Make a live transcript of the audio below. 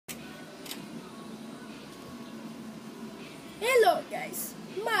Hello guys,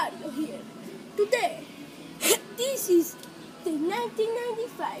 Mario here. Today, this is the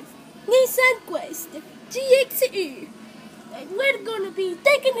 1995 Nissan Quest Gxe, and we're gonna be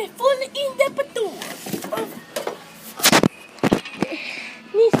taking a full in-depth tour of the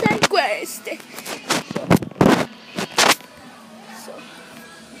Nissan Quest. So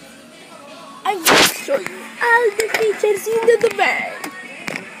I'm gonna show you all the features in the van.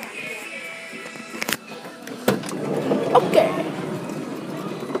 Okay.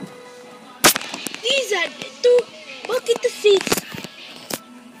 These are the two bucket seats.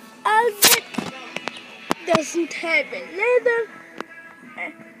 Albert doesn't have a leather.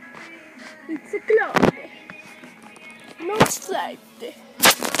 It's a cloth. Not striped.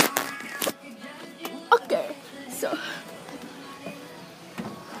 Okay, so.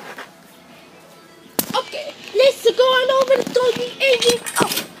 Okay, let's go on over to the engine.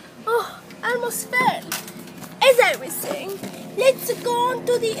 Oh, almost fell. As I was saying, let's go on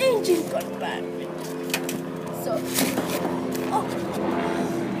to the engine compartment. So,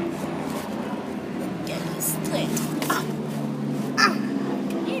 get me straight.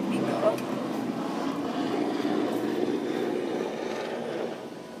 Here we go.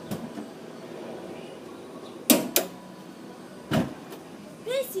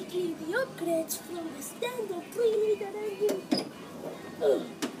 Basically, the upgrades from the standard 3-liter engine.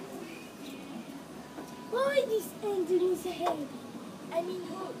 Why this engine is ahead? I mean,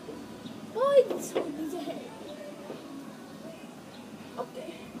 why this one is ahead?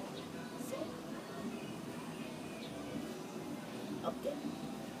 Okay.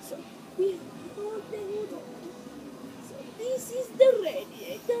 So we hold the hood on. So this is the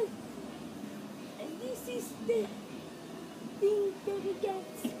radiator, and this is the thing that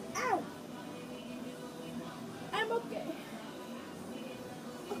gets out. I'm okay.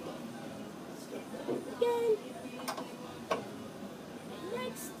 Again.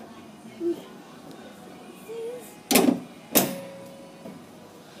 Next, we have this.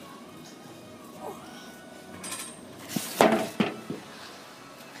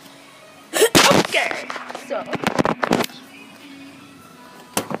 Okay, so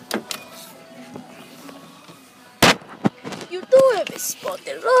you do have a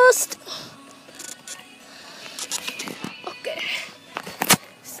spotted rust. Okay,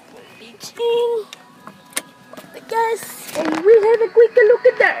 reach in. The gas, and we have a quick look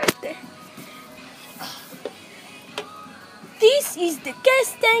at that. This is the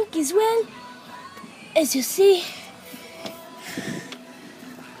gas tank as well, as you see.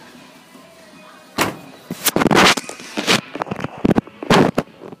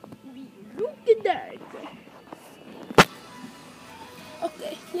 We look at that.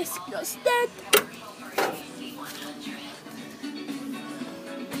 Okay, let's close that.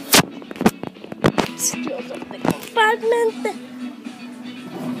 Let's close off the compartment.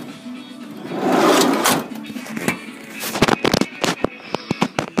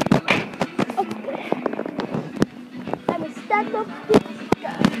 Okay. I'm start up this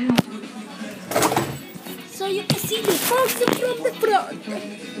car so you can see the function from the front.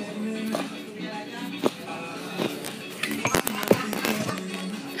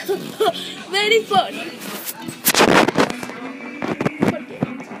 Very funny.